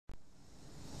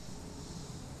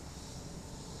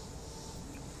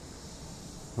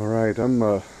Alright,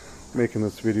 I'm making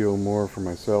this video more for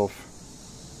myself.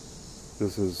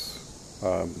 This is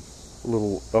a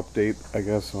little update, I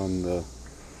guess, on the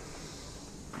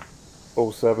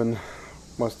 07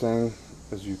 Mustang.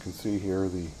 As you can see here,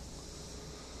 the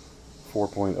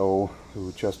 4.0,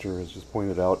 who Chester has just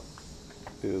pointed out,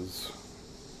 is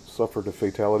suffered a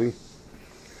fatality.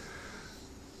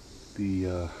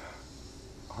 The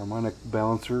harmonic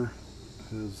balancer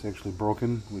is actually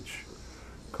broken, which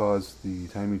caused the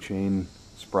timing chain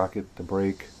sprocket to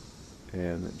break,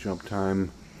 and at jump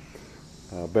time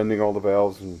bending all the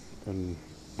valves and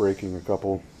breaking a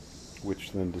couple,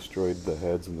 which then destroyed the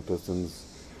heads and the pistons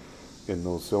in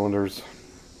those cylinders.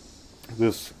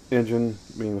 This engine,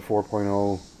 being the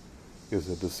 4.0, is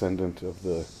a descendant of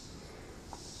the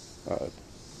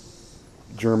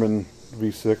German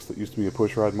V6 that used to be a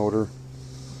pushrod motor.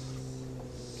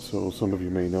 So some of you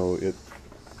may know it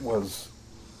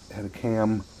had a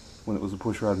cam when it was a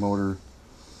pushrod motor.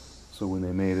 So when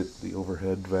they made it the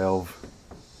overhead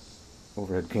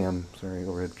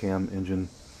cam engine,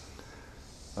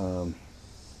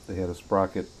 they had a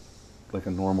sprocket like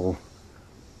a normal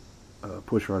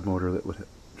pushrod motor that would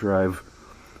drive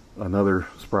another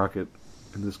sprocket,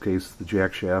 in this case the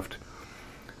jack shaft,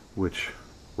 which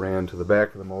ran to the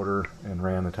back of the motor and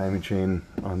ran the timing chain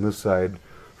on this side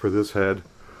for this head.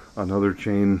 Another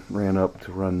chain ran up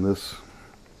to run this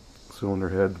cylinder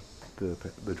head,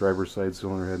 the driver's side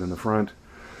cylinder head in the front,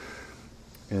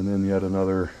 and then yet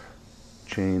another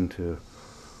chain to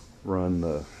run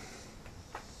the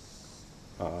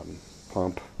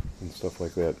pump and stuff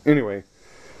like that. Anyway,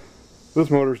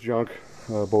 this motor's junk,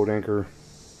 boat anchor.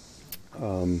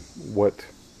 What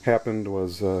happened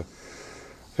was, I've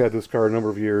had this car a number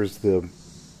of years. The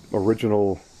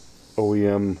original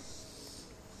OEM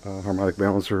harmonic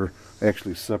balancer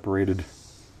actually separated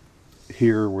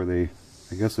here where they,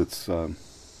 I guess it's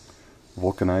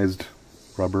vulcanized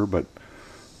rubber, but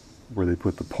where they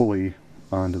put the pulley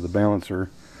onto the balancer.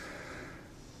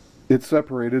 It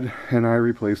separated, and I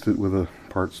replaced it with a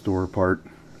parts store part,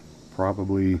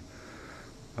 probably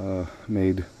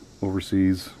made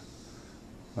overseas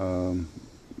at a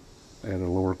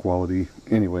lower quality.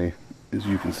 Anyway, as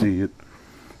you can see,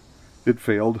 it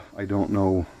failed. I don't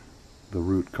know the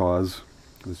root cause.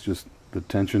 It's just the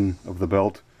tension of the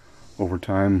belt over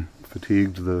time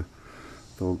fatigued the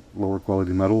lower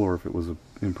quality metal, or if it was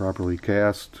improperly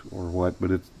cast or what,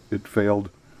 but it failed,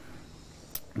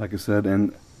 like I said.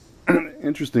 And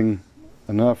interesting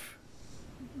enough,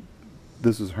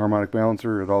 this is a harmonic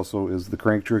balancer. It also is the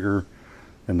crank trigger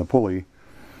and the pulley.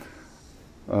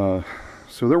 So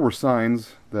there were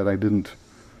signs that I didn't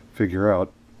figure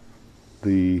out.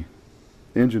 The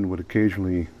engine would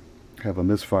occasionally have a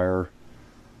misfire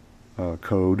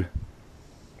code,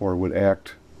 or would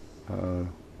act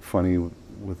funny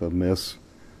with a miss,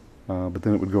 but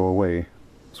then it would go away.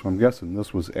 So I'm guessing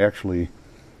this was actually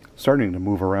starting to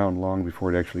move around long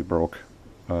before it actually broke,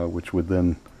 which would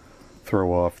then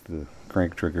throw off the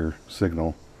crank trigger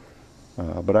signal.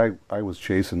 But I was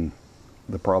chasing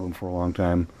the problem for a long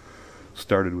time.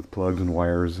 Started with plugs and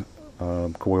wires,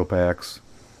 coil packs,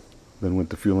 then went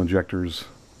to fuel injectors,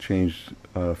 changed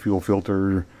fuel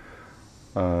filter,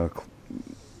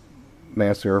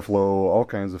 mass airflow, all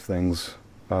kinds of things,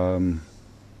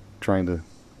 trying to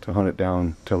hunt it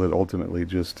down till it ultimately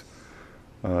just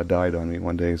died on me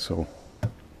one day. So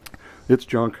it's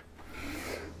junk.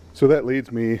 So that leads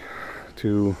me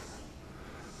to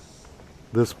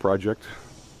this project.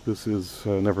 This is,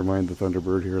 never mind the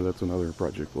Thunderbird here, that's another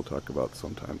project we'll talk about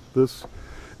sometime. This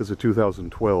is a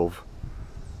 2012.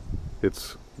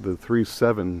 It's the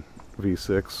 3.7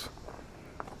 V6.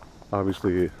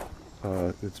 Obviously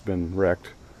it's been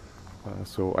wrecked,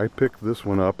 so I picked this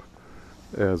one up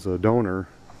as a donor,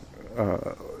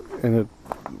 and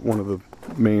one of the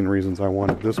main reasons I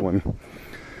wanted this one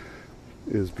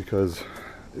is because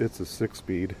it's a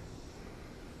 6-speed.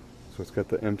 So it's got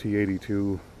the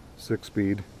MT82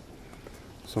 6-speed.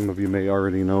 Some of you may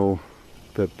already know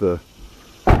that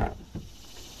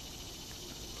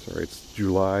sorry, it's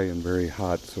July and very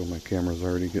hot, so my camera's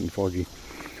already getting foggy.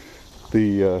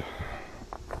 The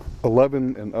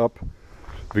 11 and up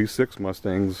V6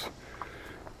 Mustangs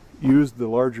used the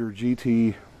larger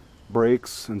GT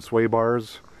brakes and sway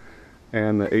bars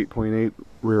and the 8.8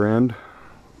 rear end.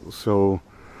 So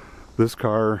this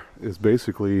car is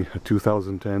basically a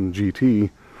 2010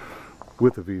 GT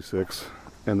with a V6.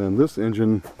 And then this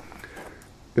engine,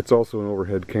 it's also an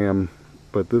overhead cam,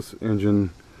 but this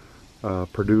engine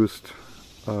produced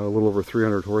a little over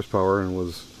 300 horsepower and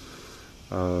was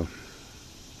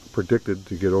predicted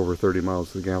to get over 30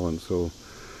 miles to the gallon. So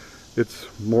It's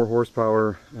more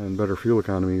horsepower and better fuel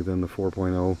economy than the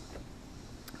 4.0.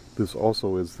 This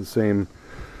also is the same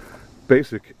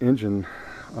basic engine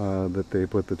that they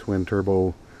put the twin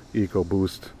turbo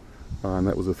EcoBoost on.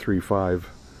 That was a 3.5,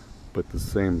 but the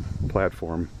same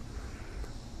platform,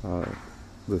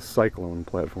 the Cyclone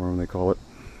platform they call it.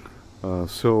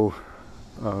 So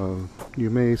you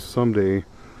may someday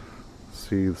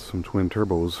see some twin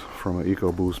turbos from an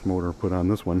EcoBoost motor put on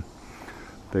this one.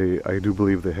 I do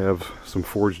believe they have some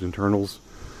forged internals,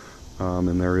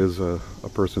 and there is a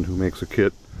person who makes a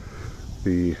kit.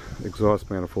 The exhaust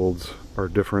manifolds are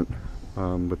different,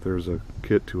 but there's a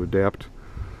kit to adapt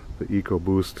the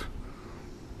EcoBoost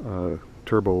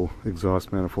turbo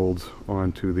exhaust manifolds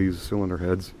onto these cylinder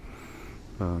heads.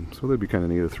 So that'd be kind of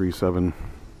neat, a 3.7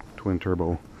 twin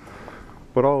turbo.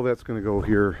 But all of that's going to go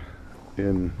here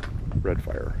in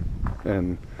Redfire.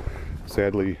 And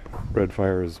sadly,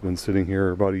 Redfire has been sitting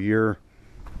here about a year.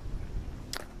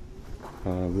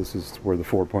 This is where the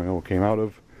 4.0 came out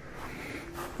of.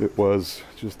 It was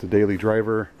just a daily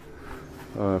driver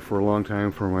for a long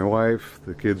time for my wife.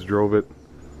 The kids drove it,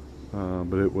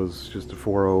 but it was just a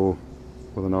 4.0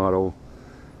 with an auto,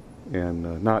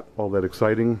 and not all that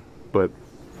exciting, but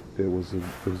it was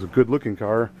a good looking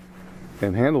car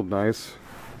and handled nice,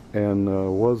 and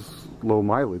was low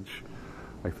mileage.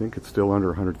 I think it's still under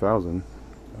 100,000,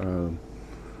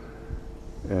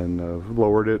 and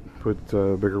lowered it, put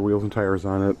bigger wheels and tires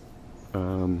on it,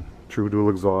 true dual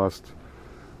exhaust,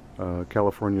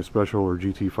 California Special or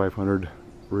GT 500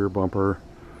 rear bumper,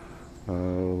 a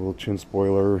little chin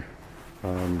spoiler,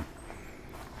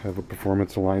 have a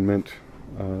performance alignment,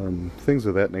 things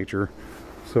of that nature.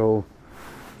 So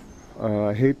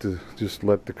I hate to just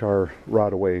let the car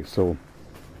rot away, so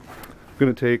I'm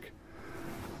going to take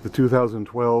the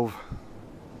 2012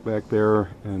 back there,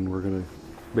 and we're going to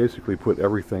basically put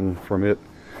everything from it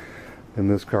in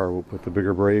this car. We'll put the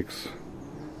bigger brakes.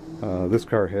 This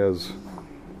car has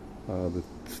the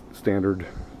standard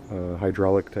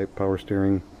hydraulic type power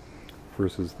steering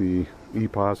versus the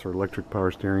EPOS or electric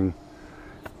power steering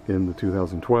in the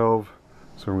 2012.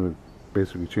 So I'm going to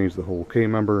basically change the whole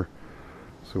K-member.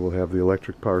 So we'll have the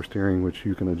electric power steering, which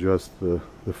you can adjust the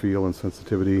feel and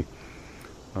sensitivity.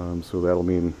 So that'll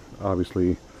mean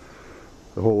obviously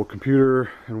the whole computer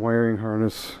and wiring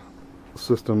harness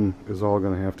system is all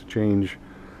going to have to change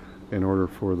in order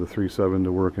for the 3.7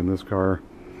 to work in this car.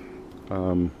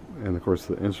 And of course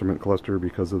the instrument cluster,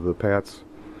 because of the PATS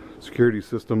security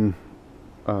system,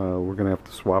 we're going to have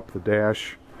to swap the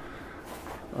dash.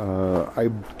 I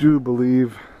do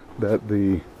believe that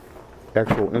the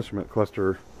actual instrument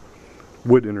cluster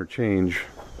would interchange,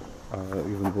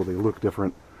 even though they look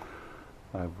different.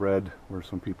 I've read where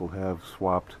some people have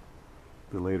swapped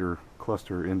the later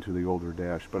cluster into the older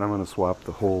dash, but I'm going to swap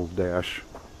the whole dash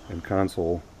and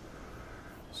console.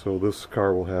 So this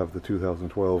car will have the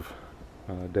 2012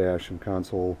 dash and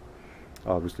console.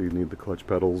 Obviously you need the clutch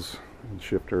pedals and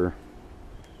shifter,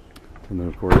 and then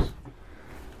of course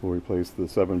we'll replace the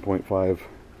 7.5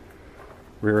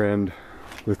 rear end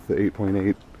with the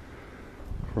 8.8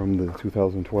 from the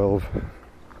 2012.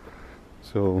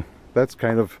 So that's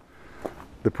kind of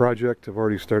the project. I've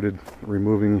already started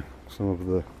removing some of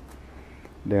the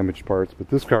damaged parts, but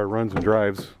this car runs and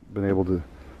drives. Been able to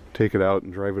take it out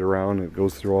and drive it around. It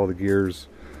goes through all the gears.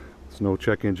 There's no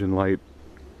check engine light.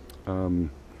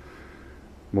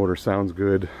 Motor sounds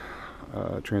good.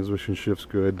 Transmission shifts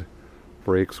good.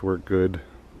 Brakes work good.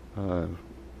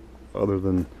 Other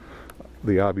than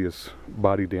the obvious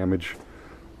body damage,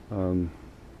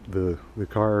 the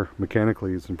car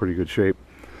mechanically is in pretty good shape.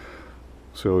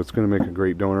 So it's going to make a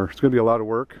great donor. It's going to be a lot of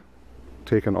work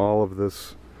taking all of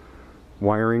this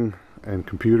wiring and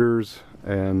computers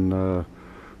and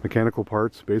mechanical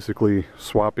parts, basically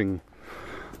swapping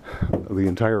the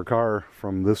entire car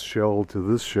from this shell to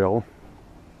this shell.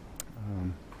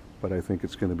 But I think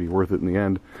it's going to be worth it in the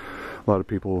end. A lot of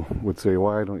people would say,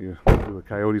 why don't you do a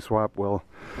coyote swap? Well,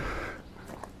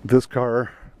 this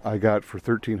car I got for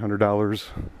 $1,300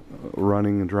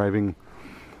 running and driving,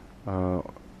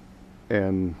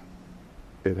 and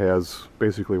it has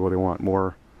basically what I want: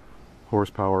 more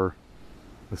horsepower,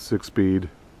 a 6-speed,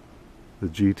 the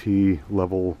GT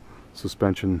level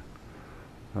suspension.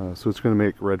 So it's going to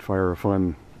make Redfire a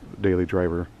fun daily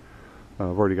driver.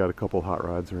 I've already got a couple hot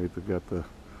rods, right? They've got the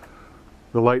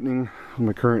Lightning,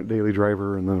 my current daily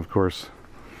driver, and then of course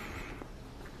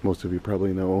most of you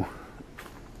probably know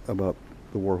about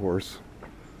the Warhorse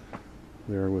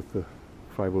there with the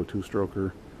 502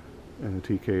 stroker and a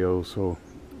TKO. So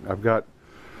I've got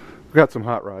some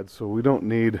hot rods, so we don't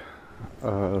need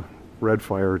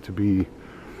Redfire to be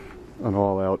an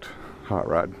all-out hot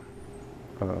rod.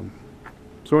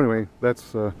 So anyway,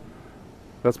 that's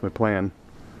my plan,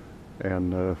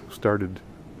 and started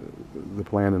the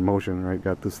plan in motion, right?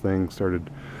 Got this thing started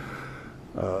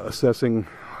assessing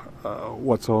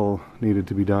what's all needed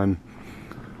to be done.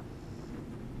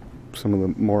 Some of the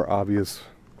more obvious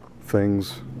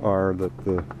things are that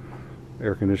the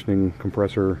air conditioning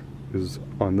compressor is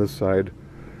on this side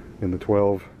in the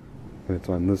 12, and it's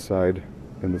on this side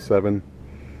in the 7.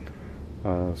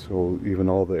 So even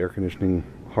all the air conditioning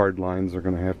hard lines are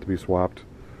going to have to be swapped.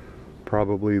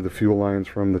 Probably the fuel lines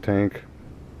from the tank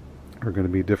are going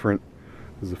to be different,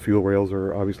 because the fuel rails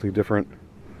are obviously different.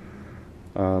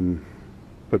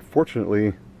 But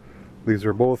fortunately, these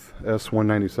are both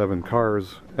S197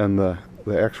 cars, and the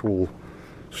actual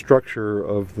structure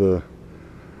of the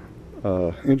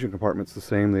engine compartment's the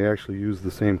same. They actually use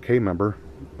the same K-member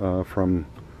from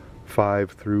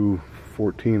 5 through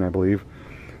 14, I believe.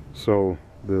 So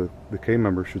the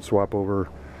K-member should swap over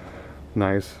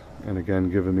nice, and again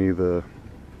giving me the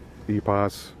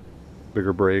EPOS,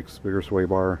 bigger brakes, bigger sway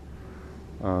bar.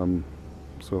 So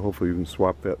hopefully you can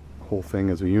swap that whole thing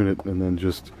as a unit, and then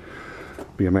just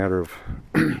be a matter of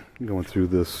going through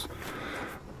this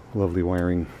lovely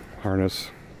wiring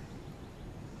harness.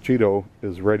 Cheeto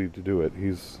is ready to do it.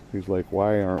 He's like,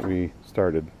 why aren't we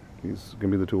started? He's give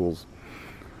me the tools.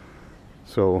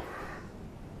 So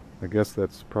I guess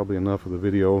that's probably enough of the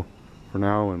video for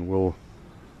now, and we'll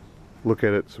look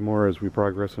at it some more as we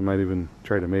progress. I might even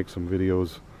try to make some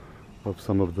videos of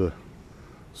some of the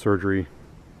surgery.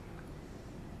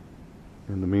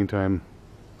 In the meantime,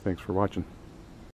 thanks for watching.